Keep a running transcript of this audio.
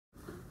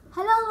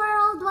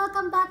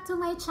welcome back to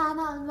my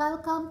channel and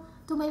welcome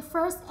to my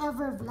first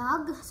ever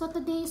vlog. So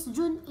today is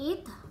June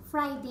 8,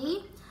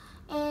 Friday,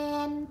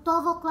 and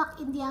 12 o'clock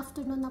in the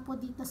afternoon na po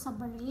dito sa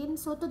Bahrain.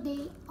 So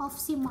today off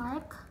si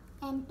Mark,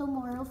 and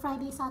tomorrow,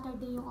 Friday,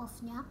 Saturday yung off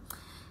niya.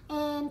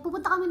 And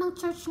pupunta kami ng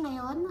church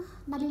ngayon,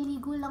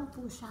 naliligo lang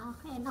po siya.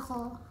 And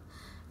ako,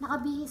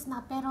 nakabihis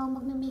na pero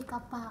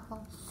magme-makeup pa ako.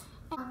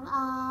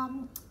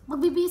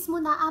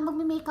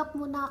 Magme-makeup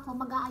muna ako,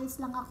 mag-aayos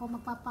lang ako,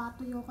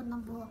 magpapatuyo ko ng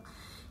buhok.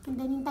 And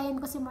then, hintayin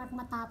ko si Mark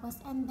matapos.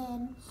 And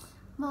then,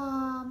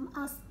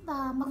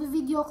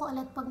 mag-video ko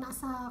ulit pag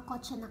nasa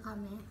kotse na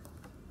kami.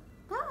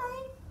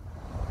 Bye!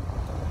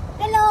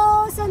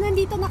 Hello! So,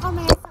 nandito na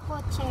kami sa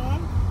kotse.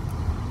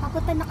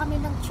 Papunta na kami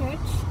ng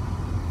church.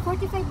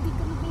 45 din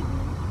kami, baby.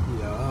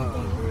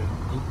 Yeah.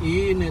 Ang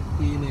init.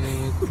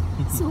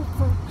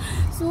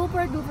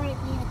 Super duper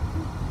init.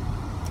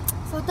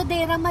 So,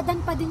 today, Ramadan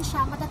pa din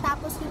siya.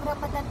 Matatapos yung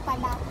Ramadan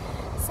pala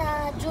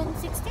sa June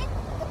 16?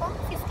 Diba?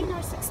 15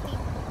 or 16?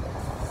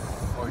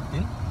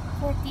 14?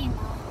 14,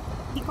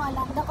 Hindi ko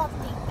alam,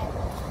 updated.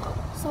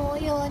 So,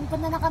 yun,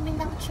 punta na kami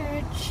ng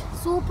church.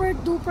 Super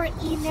duper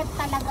init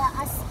talaga,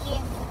 as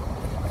in.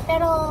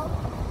 Pero,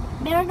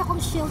 meron akong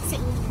shield sa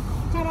init.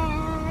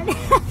 Taran!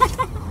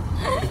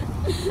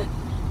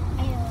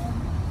 Ayun.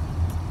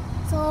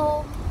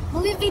 So,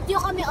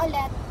 mag-video kami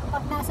ulit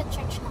pag nasa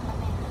church na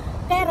kami.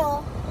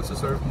 Pero,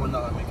 Nasa-serve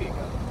muna kami kay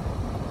Kat.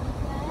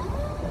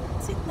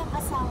 Sweet ng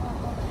asawa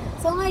ko.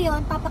 So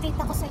ngayon,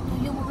 papakita ko sa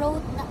inyo yung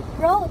road.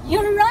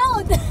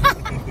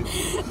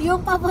 Yung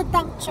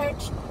papuntang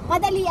church.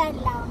 Madalian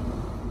lang.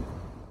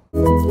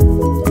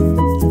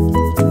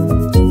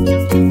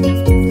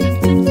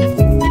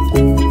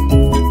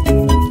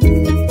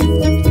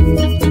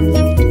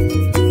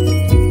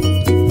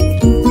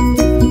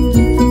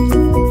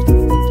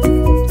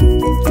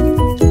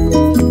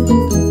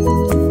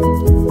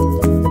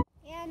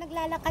 Ayan,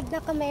 naglalakad na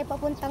kami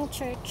papuntang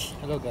church.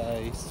 Hello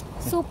guys.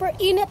 Super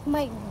init,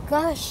 my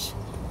gosh.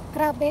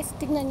 Grabe,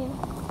 tignan nyo.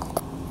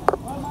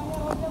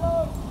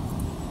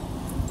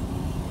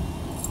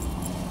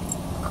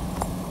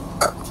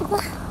 Diba?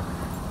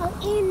 Ang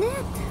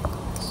init.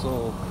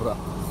 Sobra.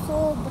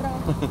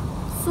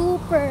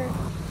 Super.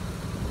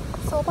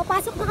 So,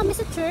 papasok na kami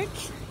sa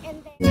church.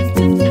 And then...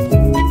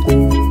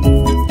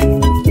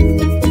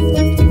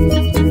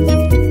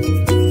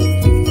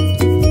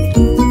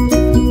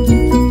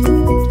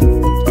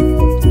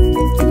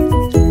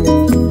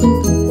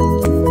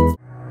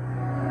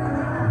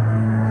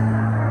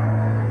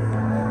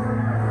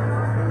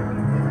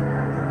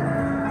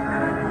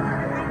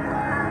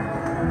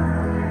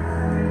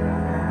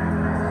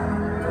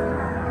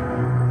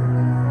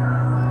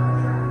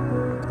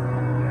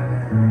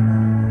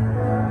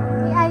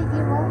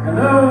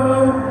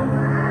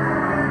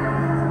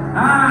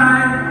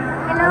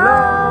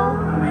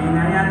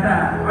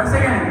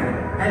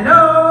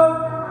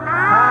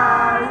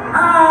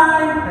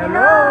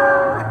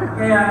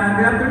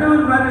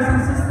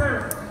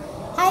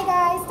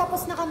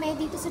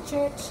 dito sa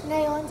church.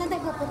 Ngayon, saan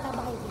tayo pupunta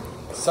ba kayo dito?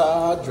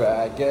 Sa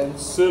Dragon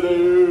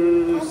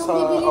City! Anong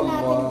bibili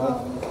natin doon?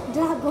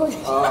 Dragon.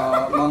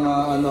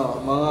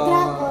 Mga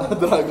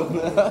dragon.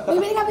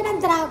 Bibili kami ng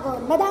dragon.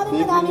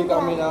 Madaming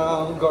kami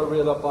ng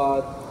gorilla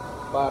pod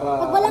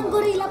para... Pag walang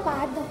gorilla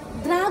pod,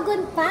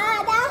 dragon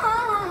pod!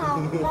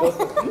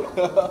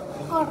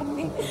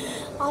 Corny.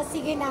 Oh,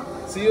 sige na.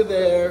 See you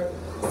there.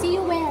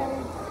 See you where?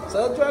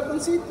 Sa Dragon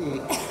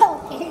City.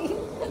 Okay.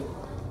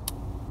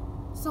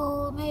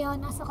 So,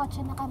 ngayon, nasa kotse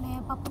na kami.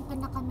 Papunta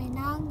na kami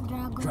ng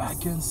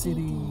Dragon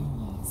City.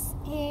 Yes.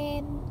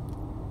 And,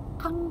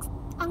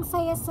 ang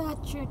saya sa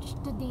church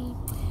today.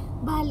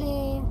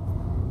 Bale,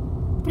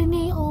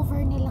 pre-nay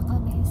over nila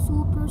kami.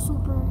 Super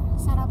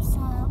sarap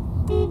sa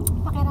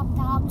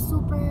pakiramdam.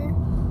 Super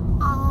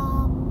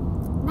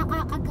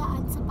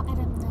nakakagaan sa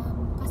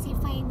pakiramdam. Kasi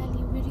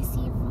finally, we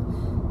receive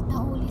the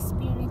Holy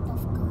Spirit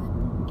of God.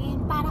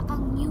 And para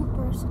kang new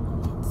person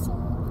ulit. So,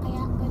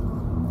 kaya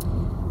ganun.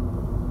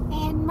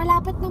 And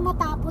malapit na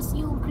matapos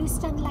yung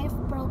Christian Life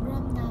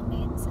program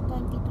namin sa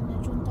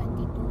June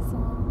 22. So,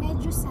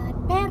 medyo sad.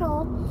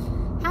 Pero,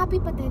 happy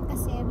pa din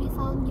kasi we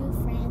found new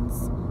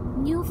friends,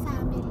 new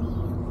family,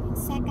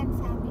 second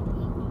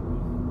family.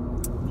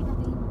 Di ba,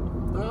 babe?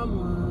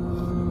 Tama.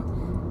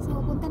 So,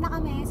 punta na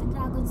kami sa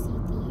Dragon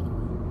City.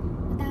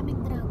 Madaming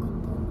dragon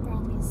doon,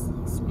 promise.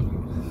 I swear.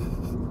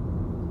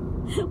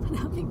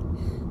 madaming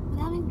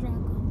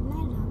dragon. Wala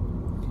lang.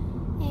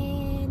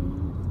 And,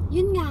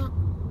 yun nga,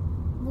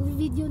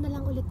 video na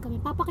lang ulit kami.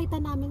 Papakita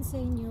namin sa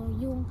inyo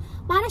yung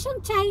para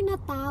siyang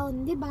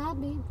Chinatown, 'di ba?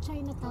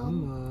 Chinatown.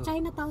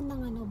 Chinatown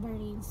ng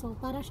Bahrain. So,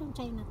 para siyang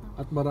Chinatown.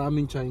 At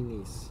maraming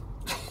Chinese.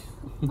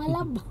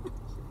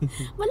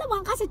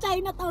 Malamang kasi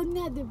Chinatown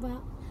nga, 'di ba?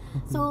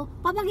 So,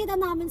 papakita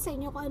namin sa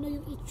inyo kung ano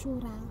yung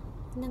itsura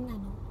ng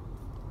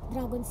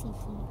Dragon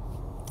City.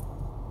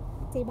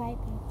 Say bye,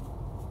 Pete.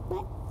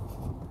 Bye.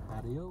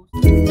 Adios.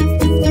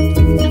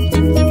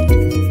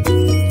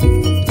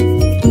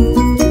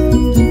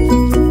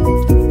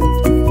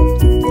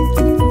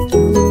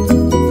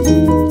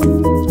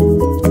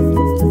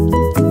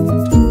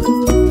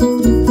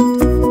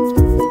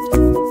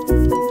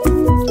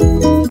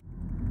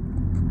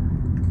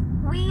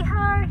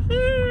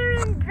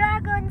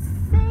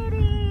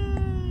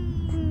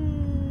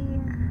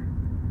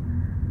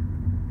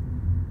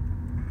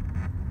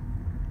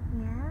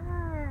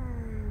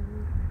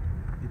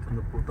 Ano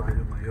po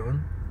tayo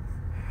ngayon?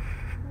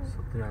 Sa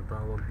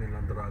tinatawag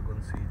nilang Dragon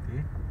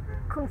City.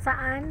 Kung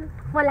saan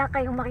wala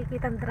kayong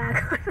makikitang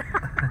dragon.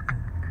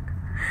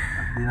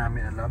 At di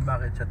namin alam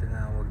bakit siya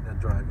tinawag na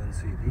Dragon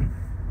City.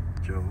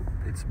 Joke.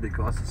 It's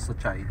because sa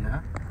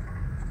China.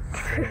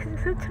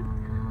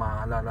 Kung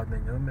maalala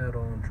ninyo,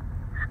 merong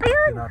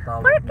Ayun!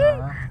 tinatawag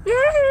Parking! na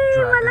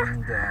Yay! Dragon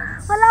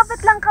Dance.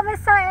 Malapit lang kami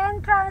sa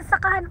entrance.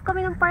 Sakahanap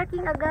kami ng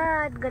parking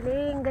agad.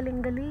 Galing,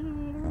 galing,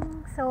 galing.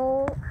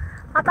 So,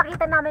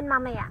 papakita namin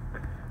mamaya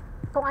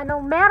kung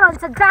anong meron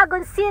sa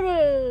Dragon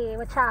City.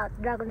 Watch out,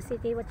 Dragon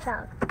City, watch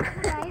out.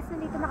 Guys,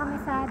 nandito na kami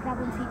sa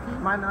Dragon City.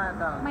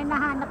 May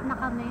nahanap na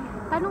kami.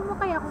 Tanong mo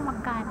kaya kung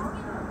magkano.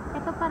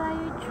 Ito para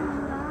yung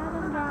tsura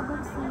ng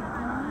Dragon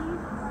City.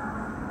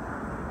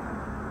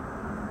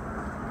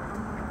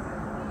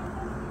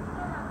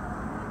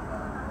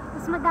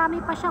 Mas madami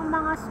pa siyang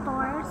mga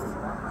stores.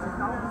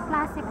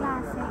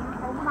 Klase-klase.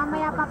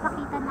 Mamaya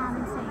papakita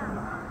namin sa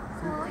inyo.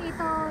 So,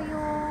 ito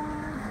yung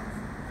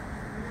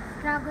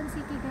Dragon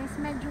City, guys.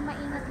 Medyo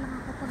maingat lang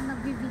ako pag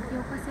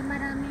nagbi-video kasi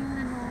maraming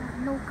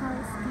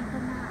locals dito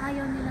na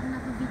ayaw nilang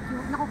nagbi-video.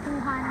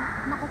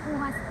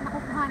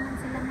 Nakukuhanan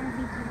sila ng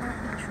video or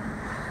picture.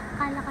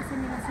 Akala kasi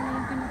nila sila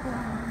yung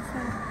kinukuhanan. So,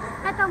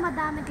 ito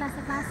madaming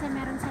klase-klase.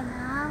 Meron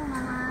silang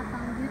mga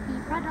pang beauty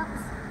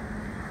products.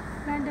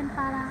 Meron din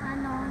parang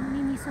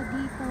miniso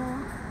dito.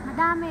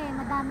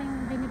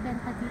 Madaming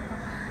binibenta dito.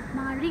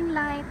 Mga ring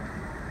light,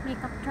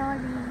 makeup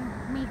trolley,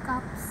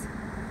 makeups.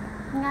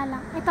 Nga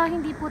lang, ito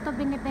hindi po to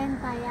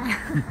binibenta yan.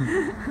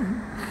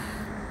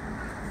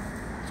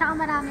 Tsaka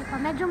marami pa.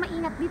 Medyo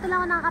maingat. Dito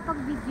lang ako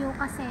nakakapag-video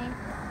kasi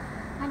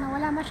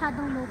wala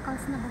masyadong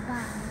locals na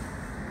babae.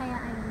 Kaya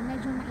ayun,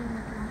 medyo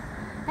maingat lang.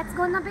 Let's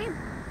go na, babe!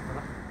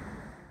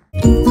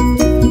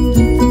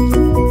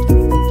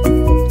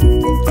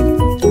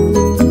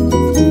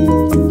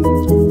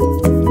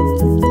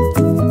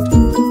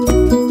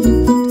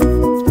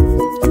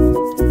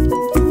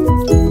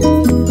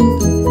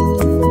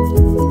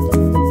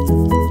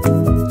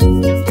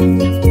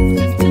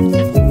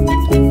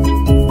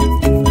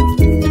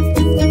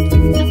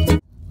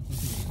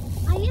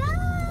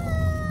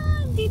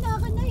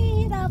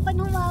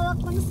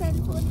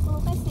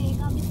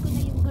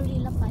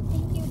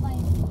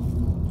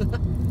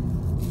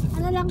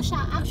 Siya.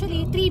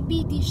 Actually,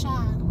 3BD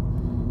siya.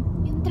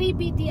 Yung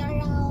 3BD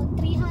around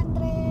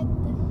 300.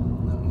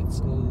 No, it's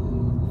all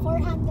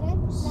 400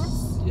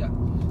 plus? yeah.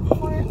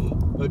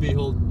 Maybe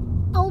hold.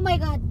 Oh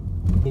my god.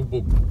 Boom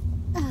boom.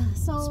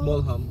 So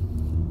Small hum.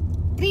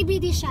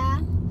 3BD siya.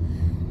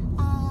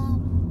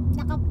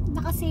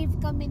 Naka-save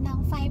kami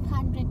ng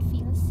 500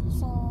 fills.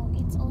 So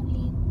it's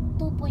only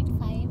 2.5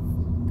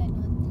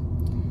 ganun.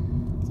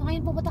 So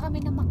ngayon pupunta kami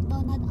ng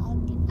McDonald's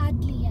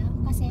Adlia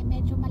kasi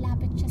medyo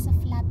malapit siya sa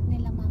flat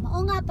nila mama.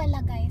 O nga pala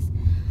guys,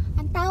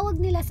 ang tawag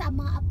nila sa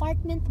mga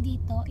apartment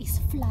dito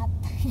is flat.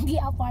 Hindi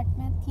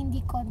apartment,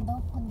 hindi condo,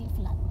 kundi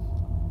flat.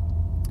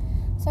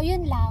 So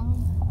yun lang.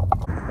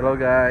 Hello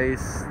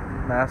guys,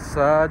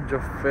 nasa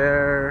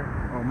Joffair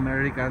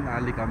American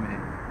Alley kami.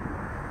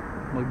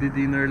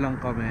 Magdi-dinner lang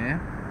kami.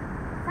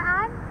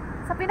 Saan?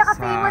 Sa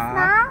pinaka-famous Sa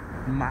na?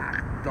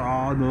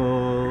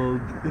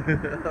 McDonald's.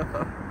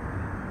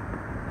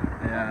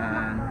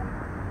 Ayan.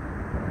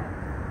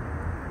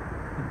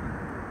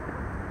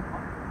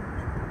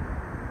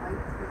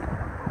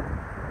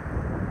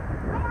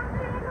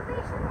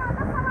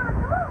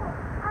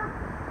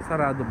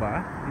 Sarado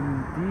ba?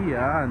 Hindi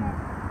yan.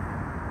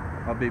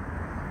 Babe.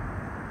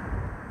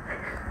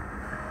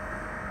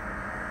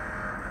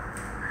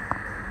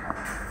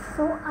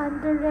 So,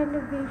 under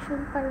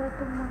renovation pala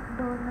itong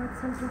McDonald's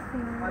sa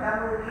Joffair.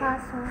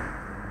 Kaso,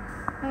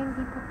 ay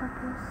hindi pa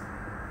tapos.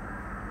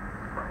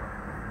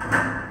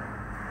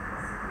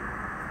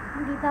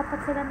 Hindi dapat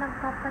sila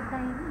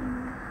nagpapadine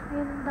in.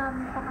 Ayun, ang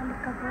dami pang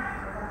alikabok.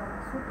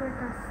 Super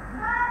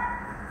dusty.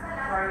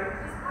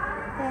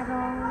 Pero,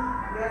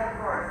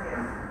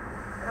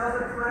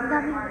 ang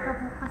dami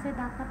alikabok kasi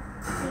dapat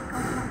take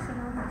out lang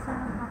sila. Hindi sila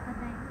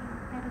nagpapadine in.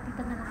 Pero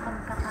dito na lang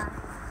kami kakain.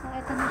 So,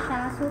 ito na siya.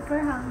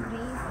 Super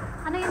hungry.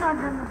 Ano yung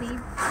order mo,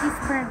 babe?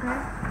 Cheeseburger?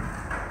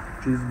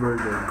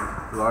 Cheeseburger.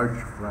 Large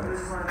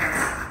fries.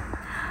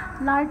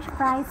 Large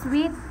fries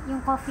with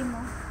yung coffee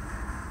mo.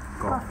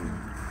 Coffee.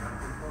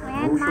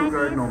 And No mine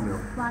sugar, is no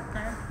milk.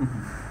 water.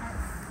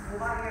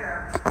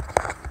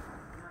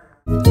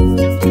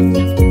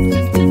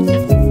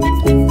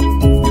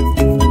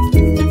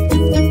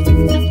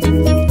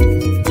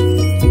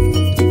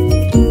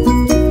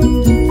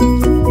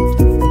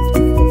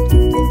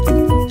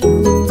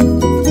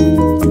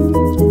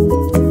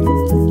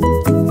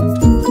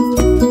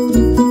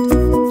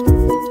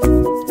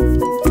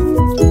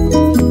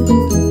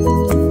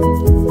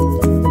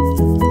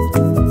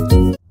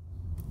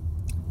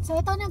 So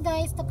ito na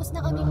guys, tapos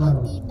na kami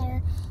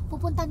mag-dinner.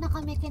 Pupunta na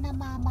kami kina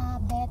Mama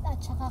Beth at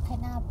saka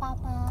kina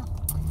Papa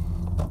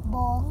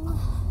Bong.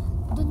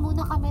 Doon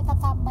muna kami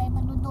tatambay,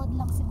 manunod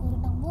lang siguro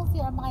ng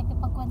movie or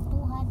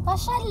makikipagkwentuhan.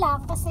 Pasyal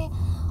lang kasi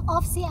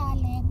off si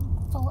Allen.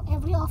 So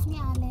every off ni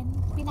Allen,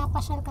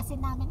 pinapasyal kasi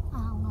namin,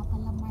 nga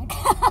pala Mark.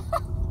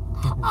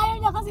 Ayaw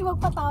niya kasi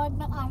magpatawag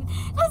ng Allen.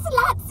 Kasi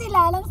lahat sila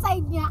lang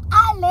side niya,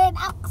 Allen.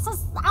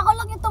 Ako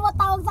lang yung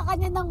tumatawag sa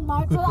kanya ng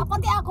Mark. So,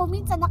 pati ako,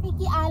 minsan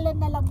nakiki-Allen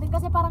na lang din.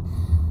 Kasi parang,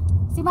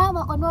 si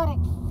mama, kunwari,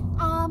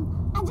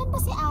 andyan ba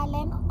si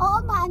Allen? Oo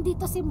ma,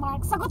 andito si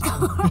Mark. Sagot ka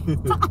Mark.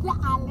 Saka na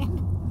Allen.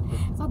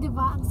 So,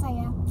 diba, ang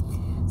saya.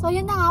 So,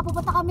 yun na nga,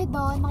 pupunta kami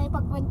doon,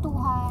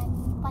 makipagkwentuhan.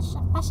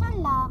 Pasyal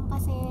lang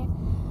kasi,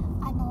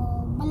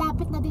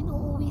 malapit na din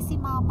uuwi si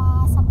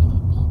mama sa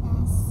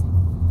Pilipinas.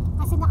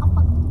 Kasi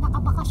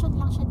nakabakasyon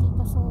lang siya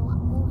dito. So,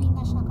 uuwi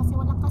na siya kasi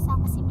walang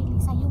kasama si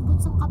Melissa, yung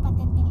bunsong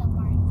kapatid nila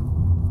Mark.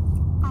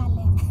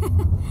 Allen.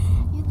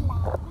 Yun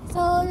lang.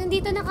 So,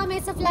 nandito na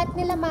kami sa flat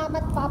nila mama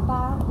at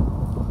papa.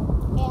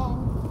 Ayan.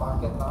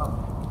 Bakit na?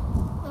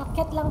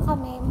 Akit lang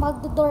kami.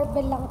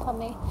 Magdo-doorbell lang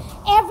kami.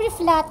 Every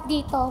flat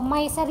dito,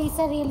 may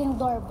sari-sariling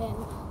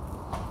doorbell.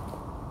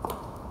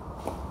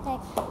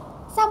 Like,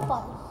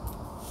 sample.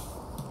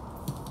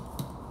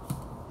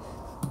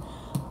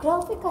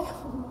 Grabe kayo.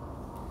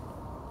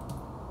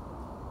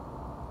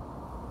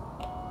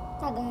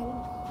 Tagal.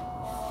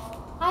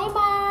 Hi,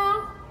 Ma!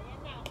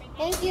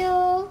 Thank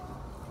you!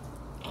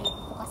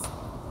 Bukas.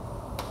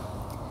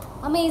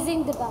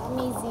 Amazing, diba?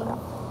 Amazing.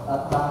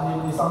 At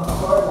dahil isang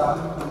floor lang,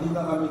 hindi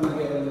na kami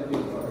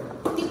nag-elevator.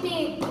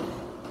 Tipid.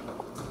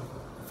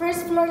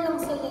 First floor lang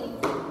sila eh.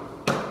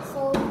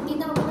 So, hindi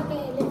na kami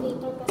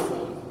nag-elevator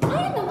kasi.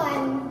 Kaya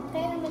naman.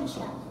 Kaya naman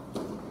siya.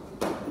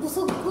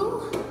 Busog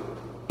ko.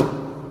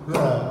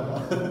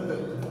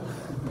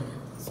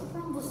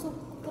 Sobrang busog.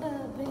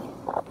 Grabe.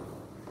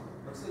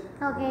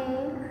 Okay.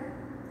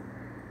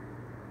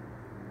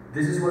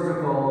 This is what you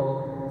call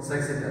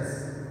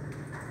sexiness.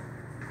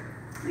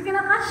 Hindi ka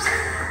na kasha.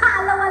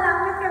 Alam mo lang.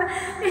 Hindi ka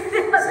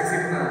na. Sexy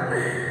na.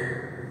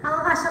 Ako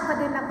kasha pa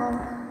din ako.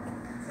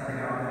 Saan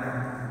ka na?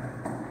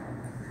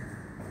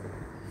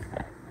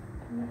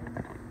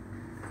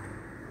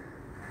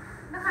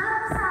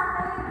 Nakaharap sa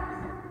akin.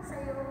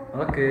 Sa'yo.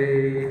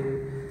 Okay.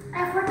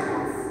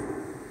 Effortless.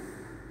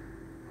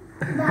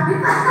 Dami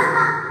pa.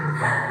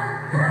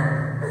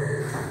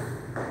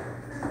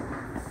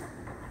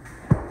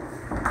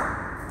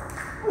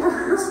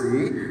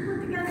 See?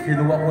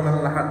 Kinuha ko ng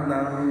lahat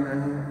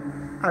ng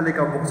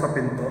alikabok sa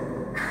pinto.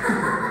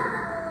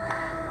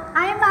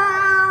 Hi,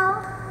 Mal!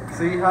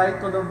 Say hi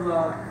to the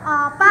vlog.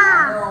 Pa!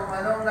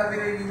 Anong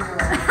nabili ninyo?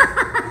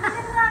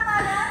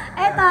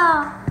 Eto.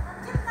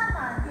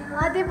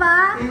 O,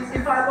 diba?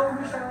 I-follow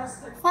mo siya.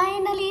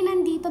 Finally,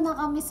 nandito na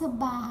kami sa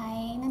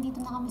bahay. Nandito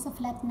na kami sa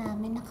flat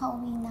namin.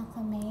 Nakauwi na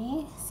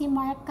kami. Si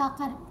Mark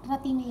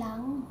kakarating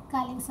lang,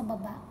 galing sa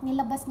baba.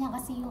 Nilabas niya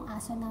kasi yung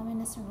aso namin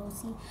na si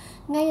Rosie.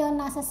 Ngayon,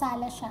 nasa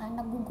sala siya.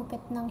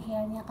 Nagugupit ng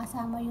hair niya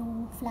kasama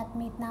yung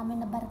flatmate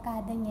namin na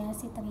barkada niya,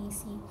 si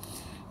Tracy.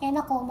 And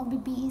ako,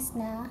 magbibihis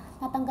na.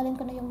 Natanggalin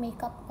ko na yung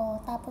makeup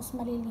ko. Tapos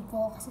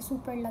maliligo kasi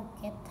super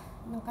lagkit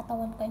ng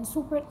katawan ko. And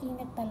super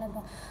init talaga.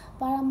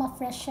 Para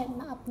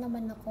ma-freshen na up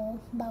naman ako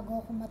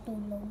bago ako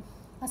matulog.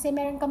 Kasi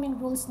meron kaming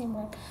rules ni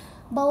Mark.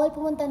 Bawal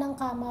pumunta ng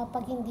kama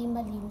pag hindi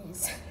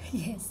malinis.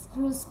 Yes,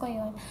 rules ko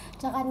yun.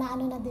 Tsaka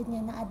naano na din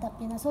niya, na-adapt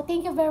niya na. So,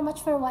 thank you very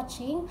much for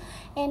watching.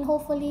 And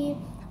hopefully,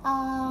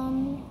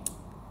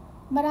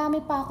 marami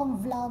pa akong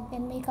vlog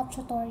and makeup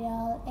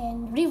tutorial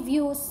and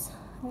reviews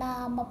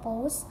na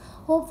ma-post.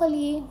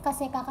 Hopefully,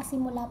 kasi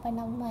kakasimula pa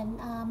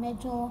naman,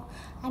 medyo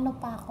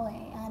pa ako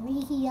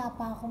nahihiya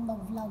pa akong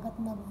mag-vlog at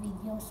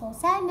mag-video. So,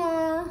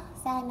 sana,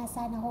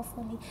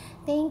 hopefully.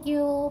 Thank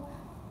you.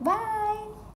 Bye!